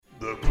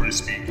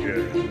Crispy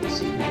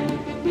Cast.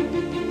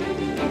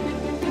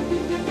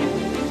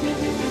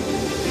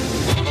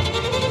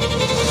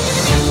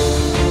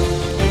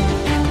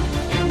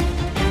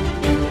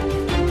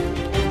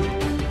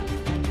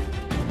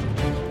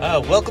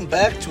 Welcome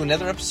back to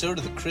another episode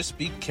of the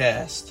Crispy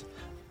Cast.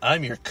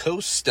 I'm your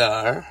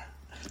co-star,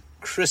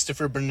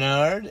 Christopher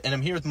Bernard, and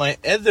I'm here with my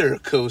other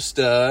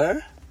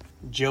co-star,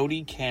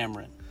 Jody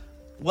Cameron.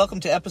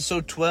 Welcome to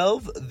episode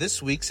 12. This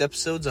week's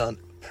episode's on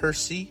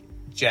Percy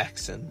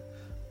Jackson.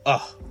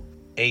 Oh,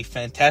 a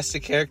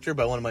fantastic character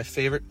by one of my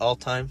favorite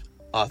all-time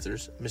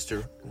authors,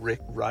 Mr. Rick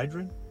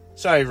Riordan.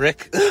 Sorry,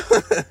 Rick.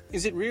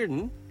 Is it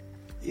Riordan?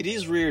 It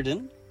is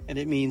Riordan, and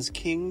it means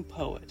king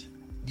poet.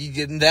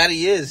 That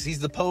he is. He's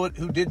the poet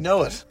who did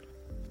know it.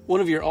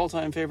 One of your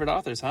all-time favorite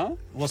authors, huh?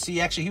 Well,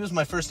 see, actually, he was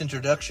my first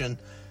introduction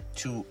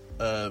to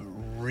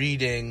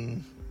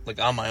reading, like,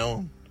 on my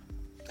own.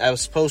 I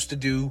was supposed to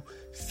do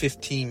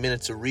 15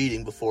 minutes of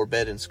reading before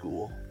bed in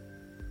school.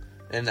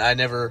 And I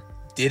never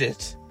did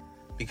it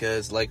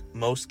because, like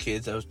most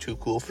kids, I was too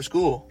cool for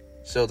school.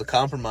 So the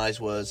compromise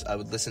was I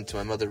would listen to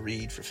my mother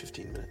read for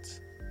 15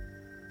 minutes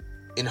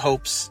in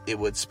hopes it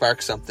would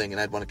spark something and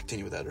I'd want to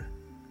continue without her.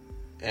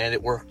 And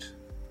it worked.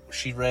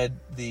 She read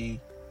the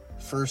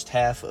first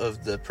half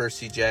of the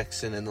Percy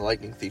Jackson and the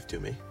Lightning Thief to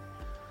me.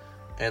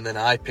 And then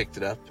I picked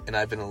it up, and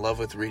I've been in love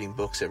with reading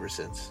books ever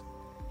since.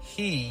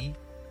 He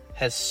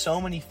has so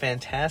many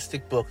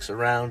fantastic books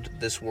around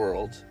this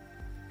world,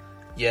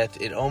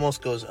 yet it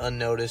almost goes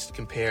unnoticed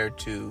compared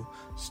to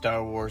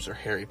Star Wars or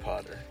Harry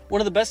Potter. One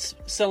of the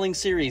best-selling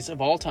series of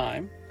all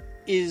time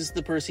is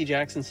the Percy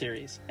Jackson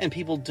series, and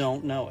people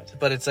don't know it.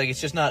 But it's like,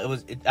 it's just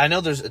not, I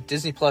know there's,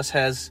 Disney Plus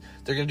they're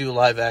going to do a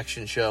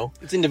live-action show.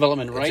 It's in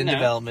development right now. It's in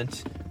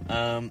development.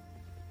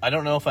 I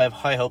don't know if I have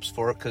high hopes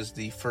for it, because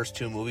the first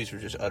two movies were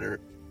just utter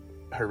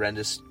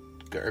horrendous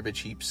garbage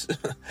heaps.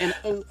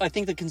 And I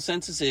think the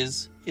consensus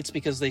is, it's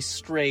because they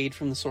strayed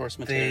from the source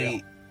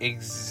material. They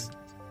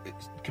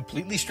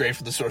completely strayed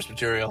from the source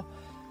material.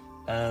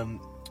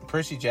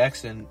 Percy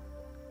Jackson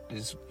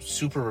is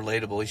super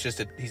relatable.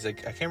 He's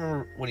like, I can't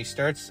remember when he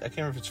starts. I can't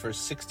remember if it's for his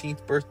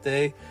 16th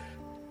birthday.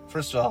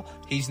 First of all,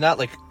 he's not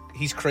like,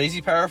 he's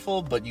crazy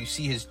powerful, but you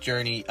see his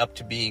journey up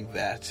to being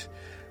that.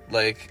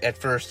 Like, at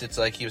first, it's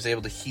like he was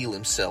able to heal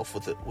himself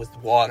with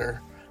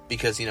water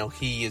because, you know,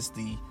 he is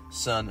the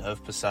son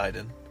of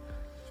Poseidon.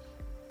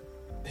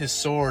 His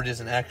sword is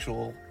an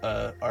actual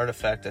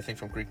artifact, I think,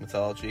 from Greek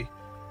mythology.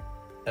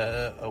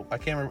 I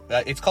can't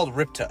remember. It's called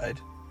Riptide.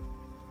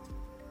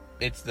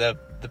 It's the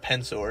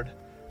pen sword,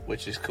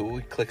 which is cool.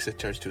 He clicks it,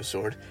 turns to a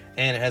sword,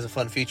 and it has a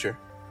fun feature.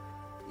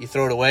 You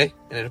throw it away,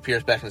 and it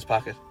appears back in his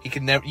pocket.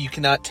 You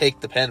cannot take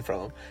the pen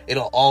from him.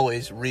 It'll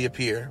always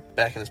reappear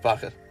back in his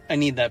pocket. I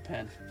need that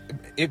pen.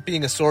 It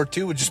being a sword,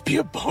 too, would just be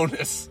a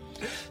bonus.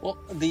 Well,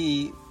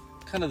 the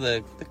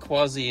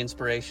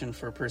quasi-inspiration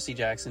for Percy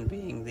Jackson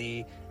being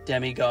the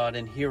demigod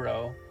and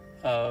hero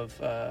of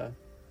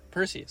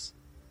Perseus.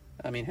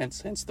 I mean,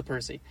 hence the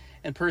Percy.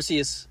 And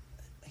Perseus,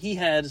 he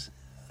had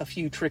a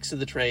few tricks of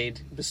the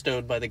trade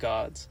bestowed by the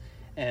gods.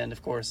 And,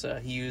 of course,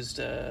 he used,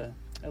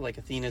 like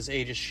Athena's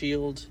Aegis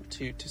shield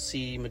to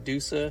see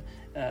Medusa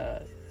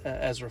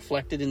as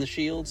reflected in the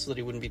shield so that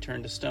he wouldn't be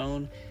turned to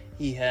stone.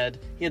 He had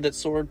that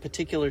sword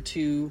particular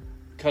to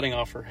cutting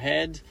off her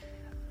head.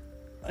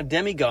 A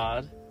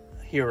demigod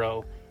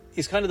hero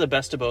is kind of the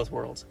best of both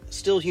worlds.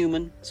 Still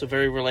human, so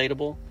very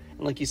relatable.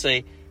 And like you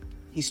say,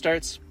 he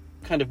starts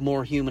kind of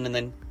more human and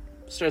then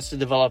starts to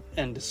develop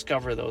and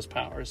discover those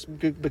powers,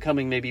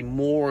 becoming maybe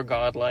more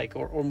godlike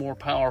or more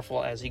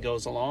powerful as he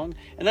goes along.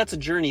 And that's a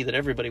journey that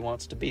everybody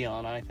wants to be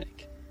on, I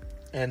think.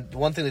 And the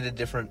one thing they did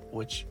different,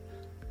 which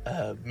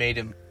made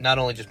him not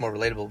only just more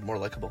relatable, but more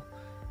likable,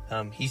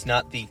 he's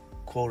not the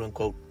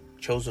quote-unquote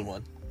chosen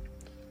one.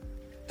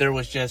 There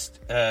was just,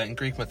 in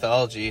Greek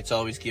mythology, it's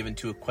always given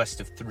to a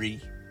quest of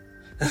 3.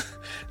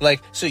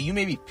 Like, so you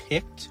may be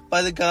picked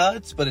by the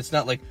gods, but it's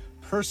not like,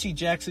 Percy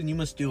Jackson, you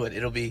must do it.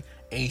 It'll be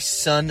a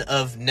son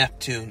of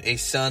Neptune, a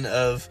son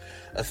of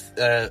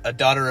a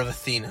daughter of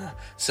Athena.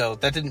 So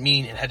that didn't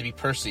mean it had to be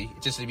Percy.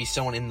 It just had to be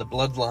someone in the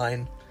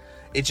bloodline.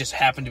 It just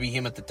happened to be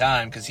him at the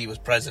time because he was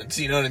present.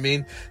 You know what I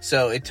mean?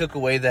 So it took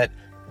away that,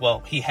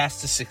 well, he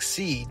has to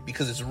succeed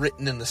because it's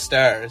written in the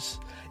stars.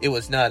 It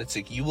was not. It's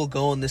like, you will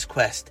go on this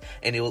quest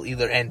and it will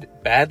either end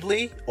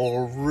badly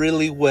or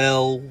really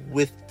well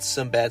with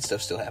some bad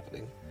stuff still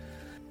happening.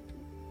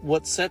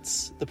 What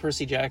sets the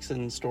Percy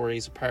Jackson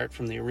stories apart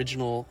from the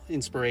original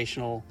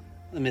inspirational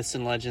myths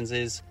and legends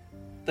is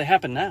they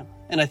happen now.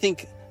 And I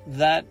think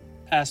that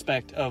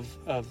aspect of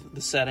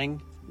the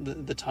setting,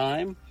 the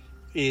time,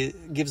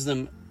 it gives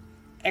them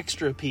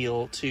extra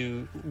appeal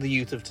to the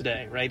youth of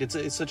today, right?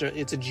 It's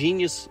a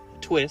genius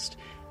twist.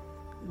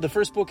 The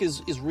first book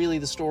is really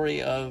the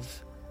story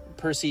of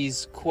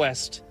Percy's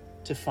quest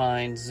to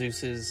find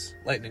Zeus's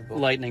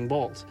lightning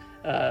bolt.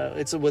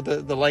 It's with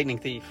the lightning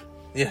thief.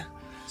 Yeah.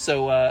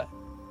 So,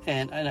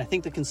 and I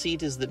think the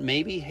conceit is that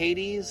maybe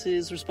Hades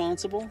is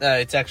responsible.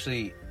 It's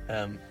actually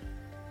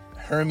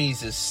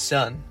Hermes'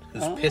 son,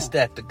 who's pissed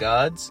at the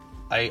gods.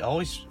 I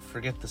always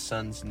forget the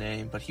son's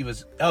name, but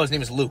his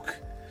name is Luke.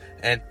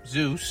 And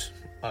Zeus,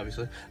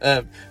 obviously,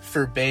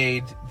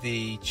 forbade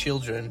the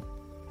children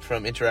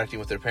from interacting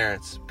with their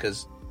parents,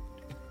 because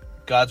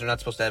gods are not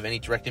supposed to have any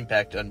direct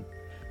impact on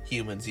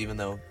humans, even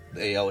though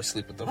they always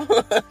sleep with them,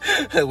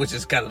 which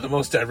is kind of the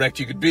most direct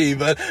you could be,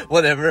 but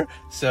whatever.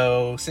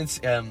 So since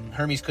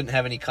Hermes couldn't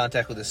have any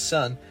contact with his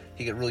son,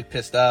 he got really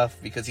pissed off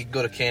because he could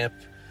go to camp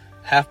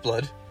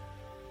Half-Blood,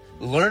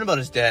 learn about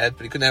his dad,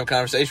 but he couldn't have a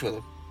conversation with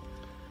him.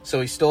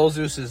 So he stole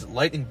Zeus's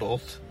lightning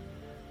bolt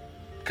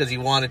because he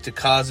wanted to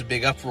cause a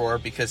big uproar,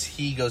 because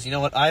he goes, you know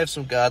what, I have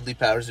some godly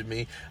powers in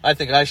me. I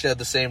think I should have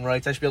the same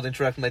rights. I should be able to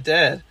interact with my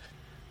dad.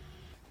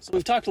 So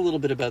we've talked a little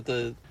bit about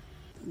the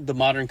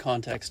modern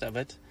context of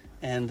it,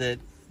 and that,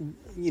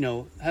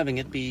 having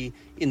it be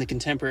in the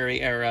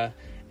contemporary era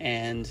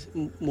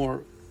and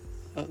more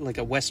like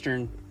a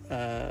Western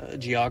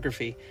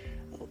geography.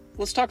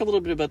 Let's talk a little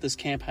bit about this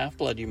Camp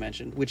Half-Blood you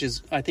mentioned, which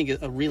is, I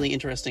think, a really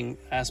interesting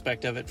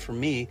aspect of it for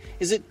me.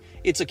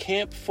 It's a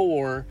camp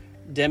for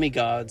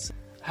demigods.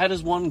 How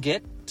does one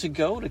get to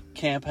go to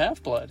Camp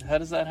Half-Blood? How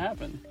does that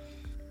happen?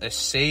 A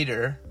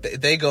satyr,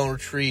 they go and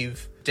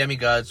retrieve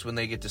demigods when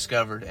they get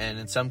discovered, and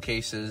in some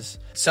cases,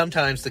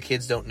 sometimes the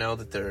kids don't know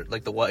that they're,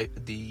 like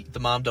the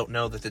mom don't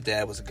know that the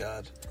dad was a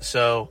god.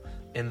 So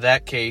in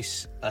that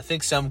case, I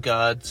think some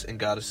gods and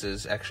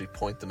goddesses actually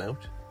point them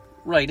out.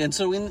 Right, and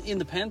so in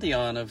the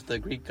pantheon of the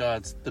Greek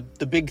gods,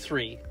 the big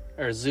three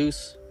are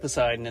Zeus,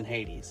 Poseidon, and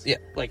Hades. Yeah.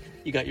 Like,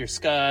 you got your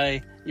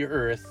sky, your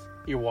earth,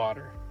 your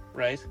water,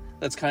 right?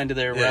 That's kind of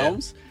their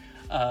realms.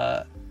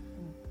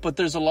 But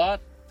there's a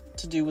lot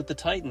to do with the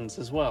Titans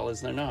as well,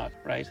 is there not,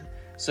 right?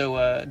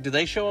 So do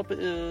they show up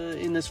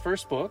in this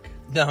first book?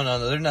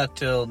 No, they're not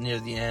till near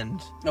the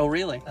end. Oh,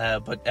 really?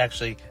 But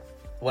actually,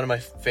 one of my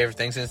favorite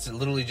things, and it's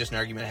literally just an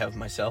argument I have with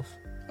myself.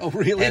 Oh,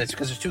 really? And it's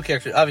because there's two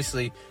characters,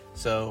 obviously.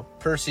 So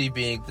Percy,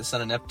 being the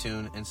son of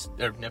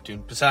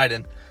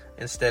Poseidon,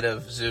 instead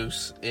of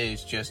Zeus,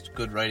 is just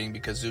good writing,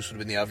 because Zeus would have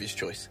been the obvious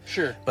choice.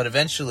 Sure. But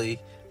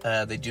eventually,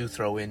 they do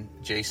throw in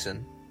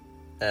Jason,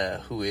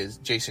 who is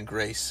Jason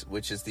Grace,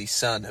 which is the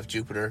son of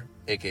Jupiter,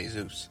 aka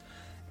Zeus.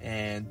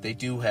 And they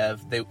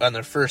on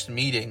their first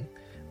meeting,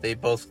 they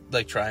both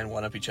try and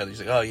one up each other.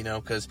 He's like,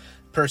 because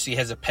Percy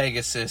has a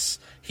Pegasus,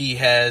 he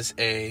has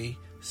a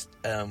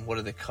what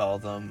do they call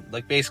them?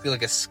 Basically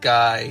a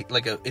sky,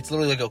 it's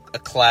literally like a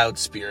cloud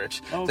spirit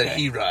that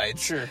he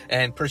rides. Sure.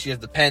 And Percy has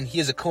the pen. He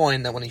has a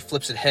coin that when he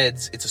flips it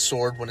heads, it's a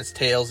sword. When it's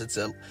tails, it's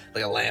a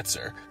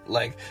lancer.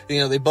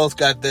 They both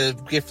got the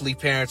giftly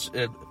parents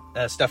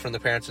stuff from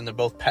their parents, and they're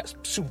both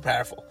super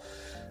powerful.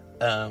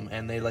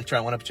 And they try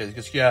and one up each other. He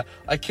goes, yeah,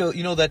 I killed,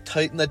 that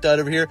Titan that died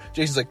over here?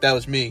 Jason's like, that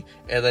was me.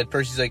 And then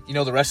Percy's like,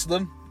 the rest of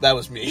them? That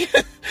was me.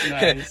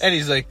 Nice. And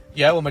he's like,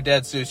 yeah, well, my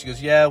dad's Zeus. He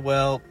goes, yeah,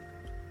 well,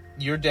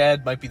 your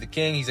dad might be the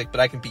king. He's like,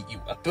 but I can beat you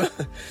up.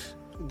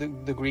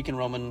 the Greek and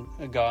Roman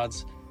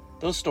gods,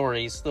 those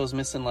stories, those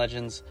myths and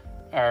legends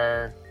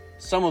are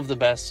some of the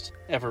best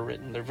ever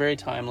written. They're very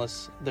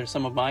timeless. They're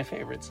some of my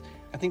favorites.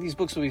 I think these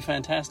books would be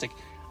fantastic.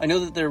 I know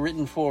that they're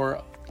written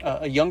for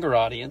a younger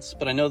audience,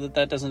 but I know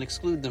that doesn't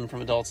exclude them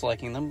from adults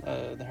liking them.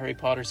 The Harry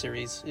Potter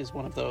series is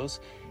one of those.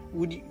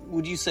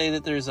 Would you say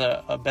that there's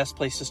a best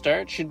place to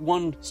start? Should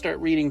one start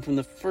reading from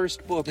the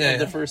first book of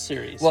the first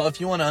series? Well, if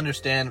you want to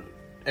understand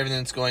everything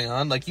that's going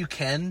on, you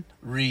can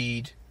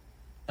read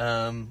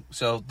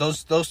so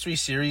those three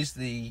series,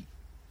 the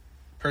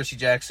Percy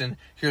Jackson,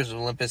 Heroes of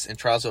Olympus, and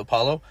Trials of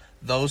Apollo,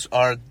 those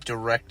are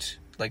direct,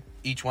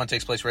 each one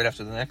takes place right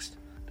after the next,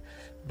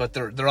 but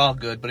they're all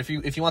good. But if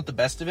you want the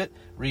best of it,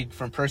 read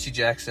from Percy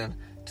Jackson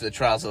to the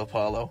Trials of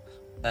Apollo.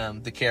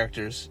 The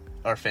characters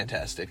are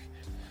fantastic.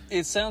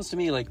 It sounds to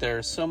me like there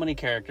are so many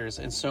characters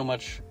and so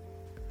much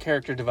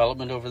character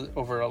development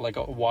over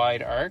a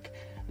wide arc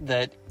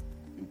that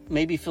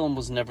maybe film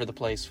was never the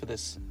place for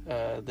this.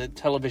 The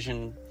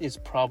television is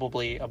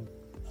probably a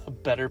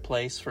better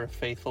place for a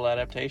faithful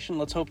adaptation.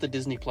 Let's hope that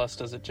Disney Plus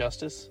does it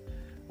justice.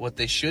 What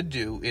they should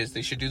do is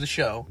they should do the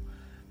show,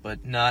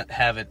 but not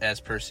have it as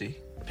Percy.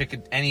 Pick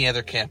any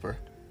other camper.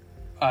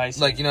 I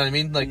see. You know what I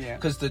mean?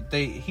 Because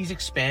he's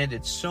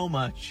expanded so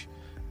much,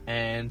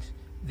 and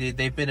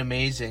they've been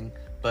amazing,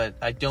 but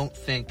I don't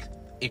think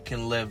it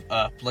can live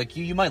up.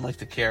 You might like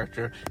the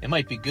character, it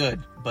might be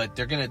good, but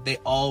they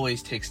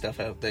always take stuff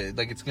out.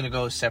 It's gonna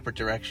go a separate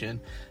direction.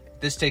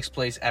 This takes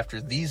place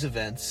after these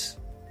events.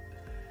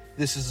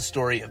 This is the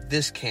story of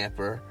this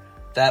camper.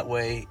 That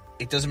way,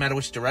 it doesn't matter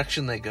which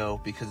direction they go,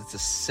 because it's a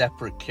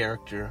separate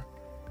character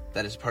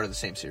that is part of the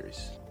same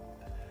series.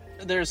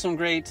 There are some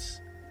great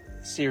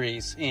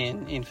series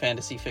in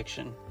fantasy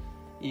fiction.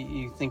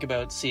 You think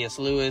about C.S.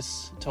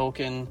 Lewis,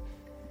 Tolkien.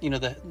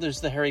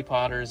 There's the Harry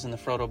Potters and the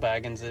Frodo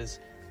Bagginses.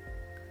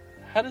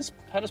 How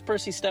does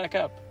Percy stack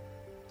up?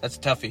 That's a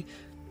toughie.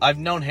 I've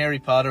known Harry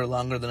Potter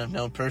longer than I've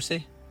known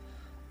Percy,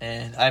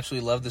 and I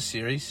absolutely love the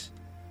series.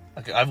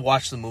 I've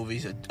watched the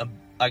movies.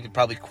 I could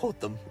probably quote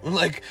them.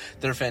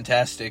 They're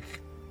fantastic.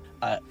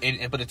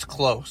 But it's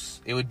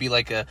close. It would be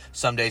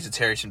some days it's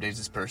Harry, some days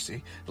it's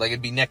Percy.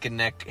 It'd be neck and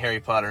neck,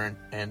 Harry Potter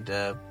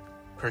and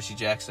Percy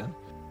Jackson.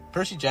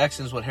 Percy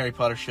Jackson is what Harry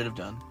Potter should have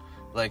done.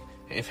 Like,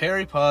 if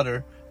Harry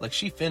Potter, like,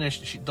 she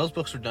finished, those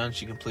books were done,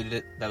 she completed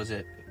it, that was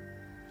it.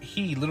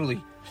 He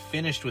literally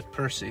finished with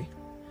Percy,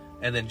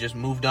 and then just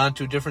moved on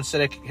to a different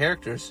set of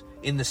characters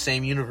in the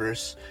same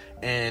universe,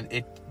 and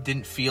it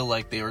didn't feel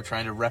like they were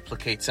trying to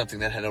replicate something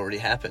that had already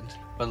happened.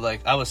 But,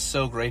 like, I was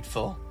so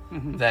grateful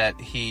that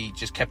he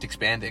just kept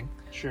expanding.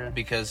 Sure.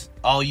 Because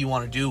all you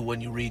want to do when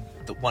you read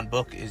the one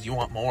book is you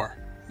want more.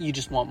 You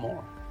just want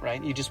more,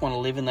 right? You just want to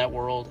live in that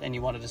world, and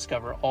you want to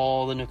discover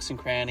all the nooks and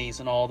crannies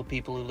and all the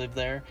people who live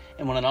there.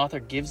 And when an author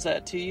gives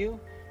that to you,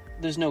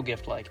 there's no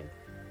gift like it.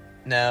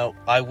 Now,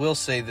 I will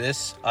say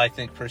this. I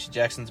think Percy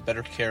Jackson's a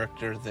better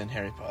character than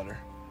Harry Potter.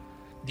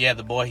 Yeah,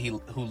 the boy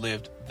who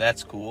lived,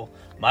 that's cool.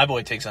 My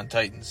boy takes on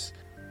Titans.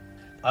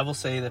 I will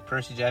say that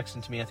Percy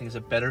Jackson, to me, I think is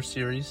a better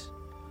series.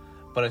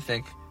 But I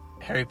think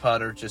Harry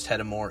Potter just had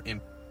a more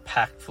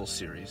impactful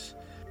series.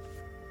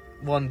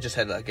 One just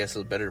had, I guess,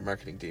 a better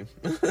marketing team.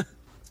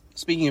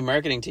 Speaking of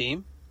marketing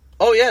team...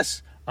 Oh,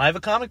 yes. I have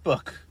a comic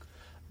book.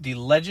 The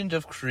Legend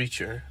of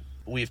Creature.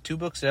 We have 2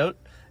 books out.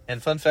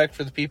 And fun fact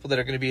for the people that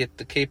are going to be at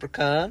the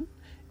CaperCon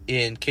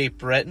in Cape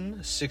Breton,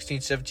 16th,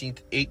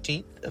 17th,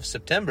 18th of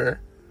September,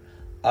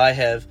 I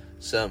have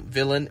some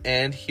villain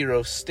and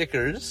hero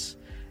stickers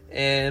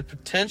and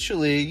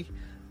potentially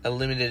a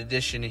limited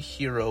edition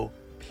hero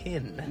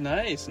pin.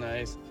 Nice,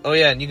 nice. Oh,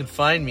 yeah, and you can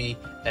find me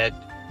at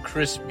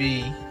Chris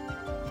B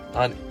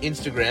on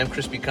Instagram,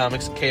 Crispy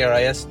Comics,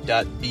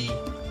 KRIS.B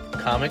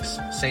Comics.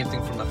 Same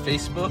thing for my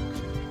Facebook.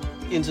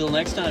 Until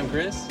next time,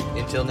 Chris.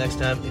 Until next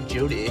time,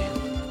 Jody.